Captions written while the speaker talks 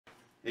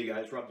Hey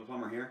guys, Rob the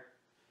Plumber here.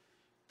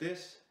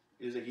 This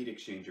is a heat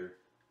exchanger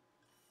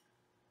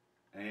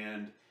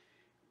and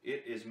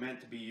it is meant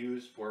to be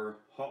used for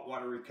hot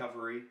water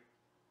recovery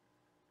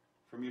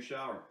from your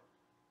shower.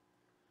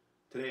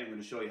 Today I'm going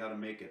to show you how to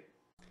make it.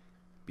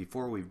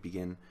 Before we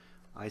begin,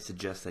 I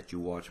suggest that you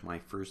watch my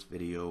first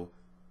video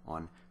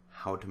on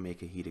how to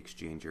make a heat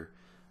exchanger.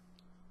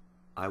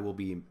 I will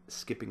be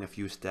skipping a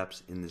few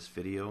steps in this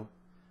video,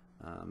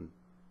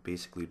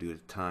 basically due to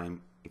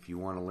time. If you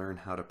want to learn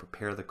how to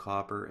prepare the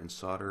copper and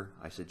solder,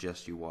 I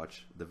suggest you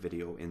watch the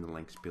video in the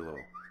links below.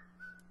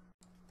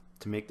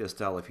 To make this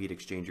style of heat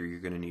exchanger,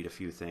 you're going to need a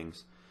few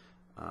things.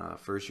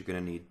 First, you're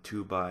going to need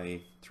 2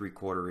 by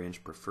 3/4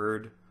 inch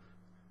preferred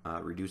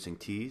reducing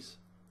tees.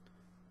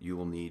 You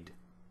will need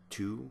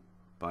 2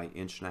 by 1.5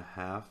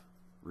 inch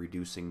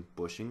reducing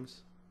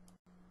bushings.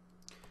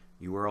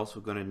 You are also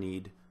going to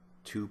need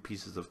 2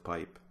 pieces of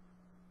pipe,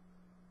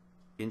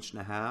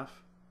 1.5 inch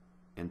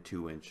and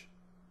 2 inch,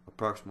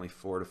 approximately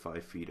 4 to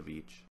 5 feet of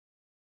each.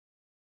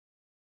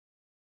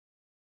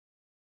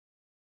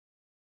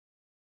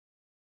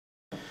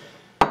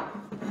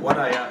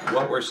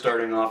 What we're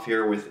starting off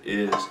here with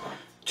is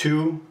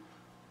 2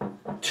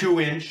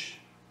 2-inch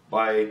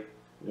by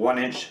 1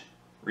 inch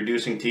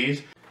reducing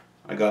tees.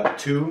 I got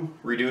 2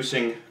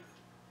 reducing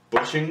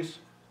bushings,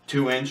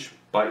 2-inch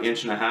by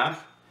 1.5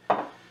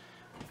 inch.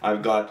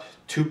 I've got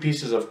 2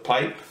 pieces of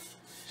pipe.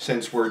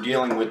 Since we're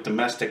dealing with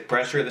domestic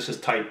pressure, this is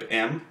type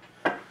M,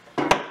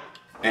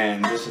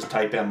 and this is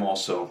type M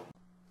also.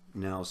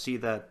 Now see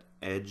that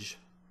edge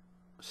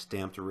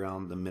stamped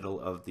around the middle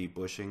of the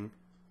bushing?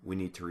 We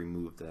need to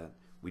remove that.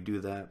 We do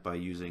that by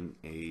using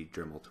a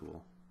Dremel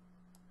tool.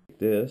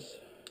 This.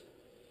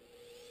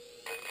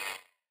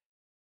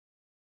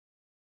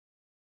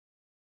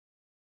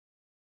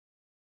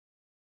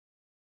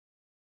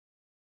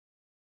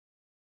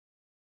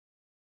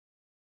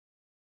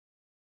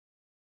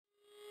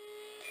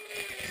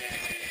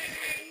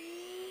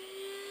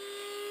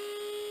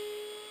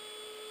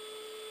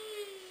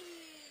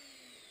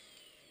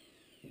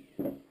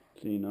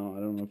 See, now I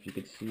don't know if you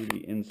could see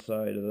the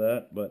inside of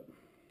that, but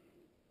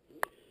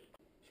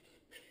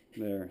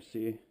there,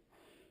 see?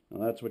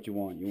 Now that's what you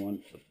want. You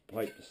want the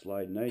pipe to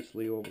slide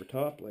nicely over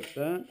top like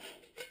that.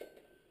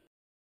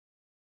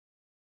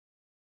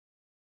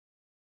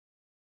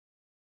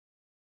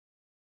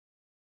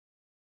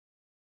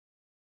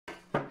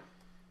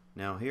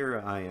 Now here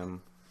I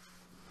am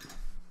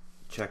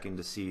checking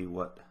to see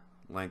what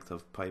length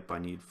of pipe I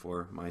need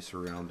for my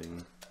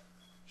surrounding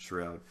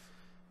shroud.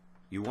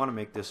 You want to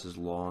make this as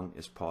long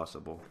as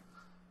possible.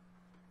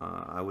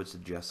 I would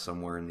suggest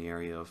somewhere in the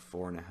area of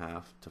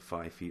 4.5 to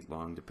 5 feet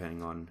long,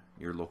 depending on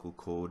your local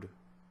code.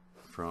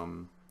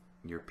 From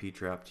your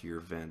P-trap to your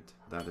vent,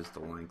 that is the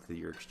length of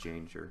your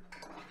exchanger.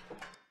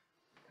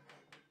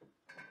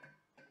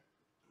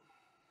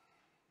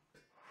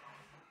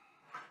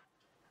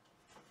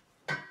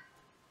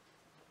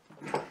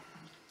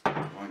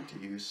 I'm going to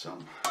use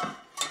some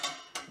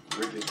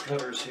rigid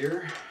cutters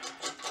here.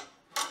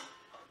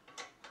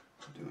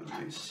 Do a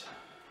nice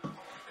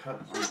cut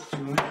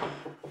onto it.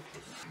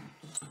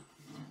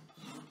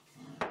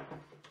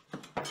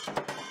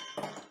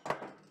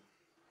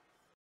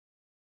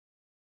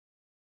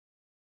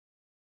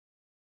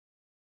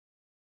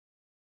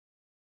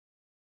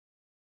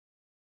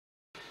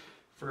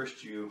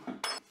 First, you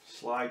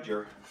slide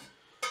your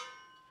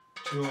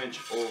 2-inch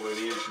over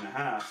the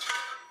 1.5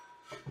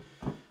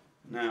 inch.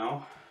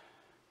 Now,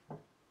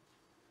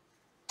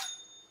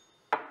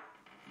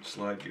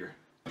 slide your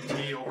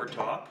T over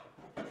top.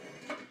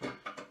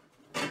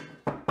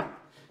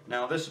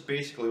 Now this is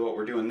basically what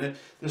we're doing.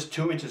 This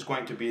 2 inch is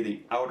going to be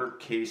the outer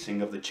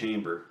casing of the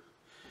chamber.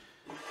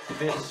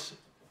 This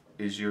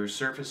is your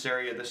surface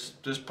area.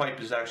 This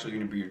pipe is actually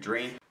going to be your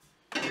drain.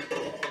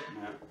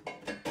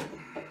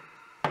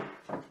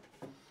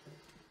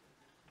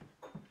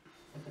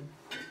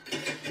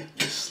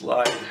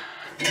 Slide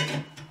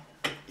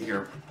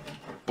your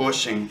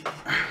bushing.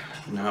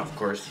 Now of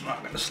course it's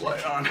not going to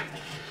slide on.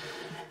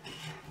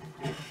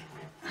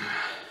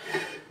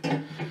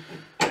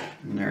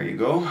 And there you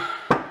go.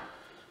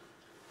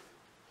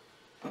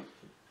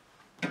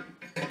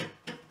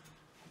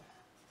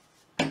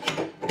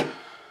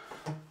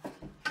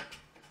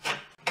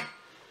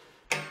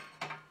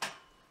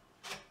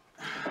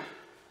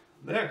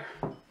 There.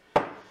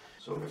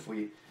 So if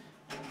we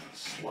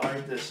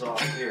slide this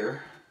off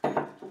here,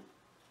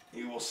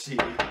 you will see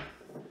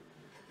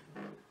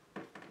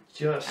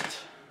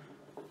just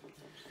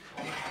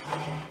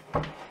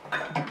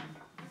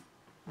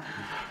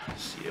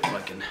see if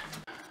I can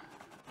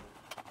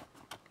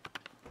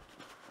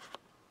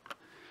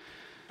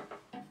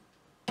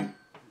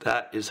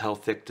that is how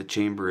thick the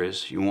chamber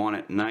is. You want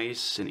it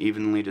nice and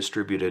evenly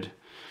distributed.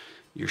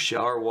 Your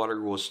shower water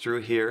goes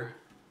through here,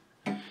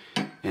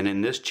 and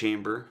in this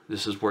chamber,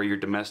 this is where your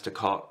domestic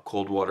hot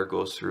cold water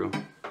goes through.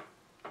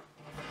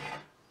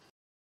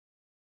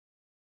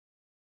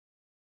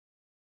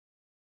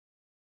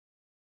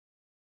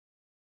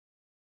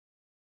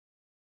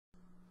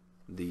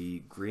 The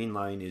green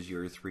line is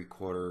your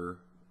 3/4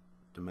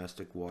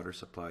 domestic water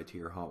supply to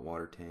your hot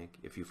water tank.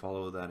 If you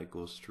follow that, it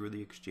goes through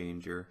the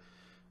exchanger,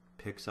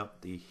 picks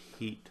up the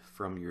heat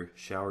from your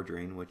shower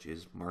drain, which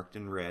is marked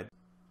in red.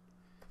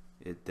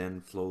 It then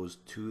flows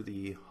to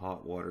the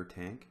hot water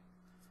tank,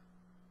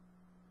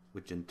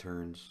 which in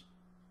turn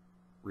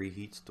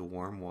reheats to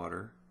warm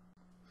water,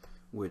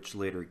 which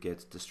later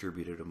gets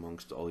distributed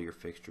amongst all your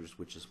fixtures,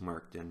 which is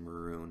marked in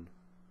maroon.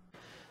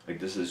 Like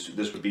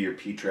this would be your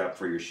P-trap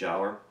for your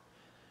shower.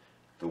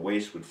 The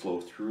waste would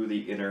flow through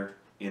the inner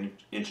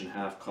inch and a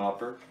half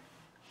copper,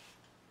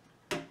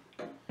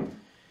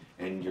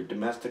 and your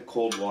domestic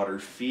cold water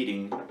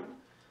feeding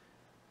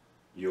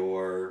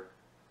your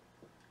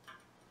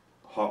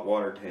hot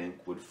water tank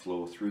would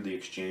flow through the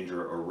exchanger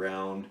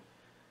around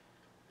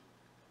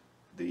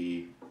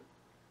the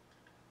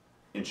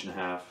inch and a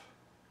half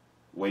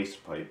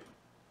waste pipe,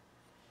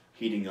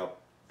 heating up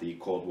the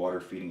cold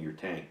water feeding your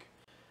tank.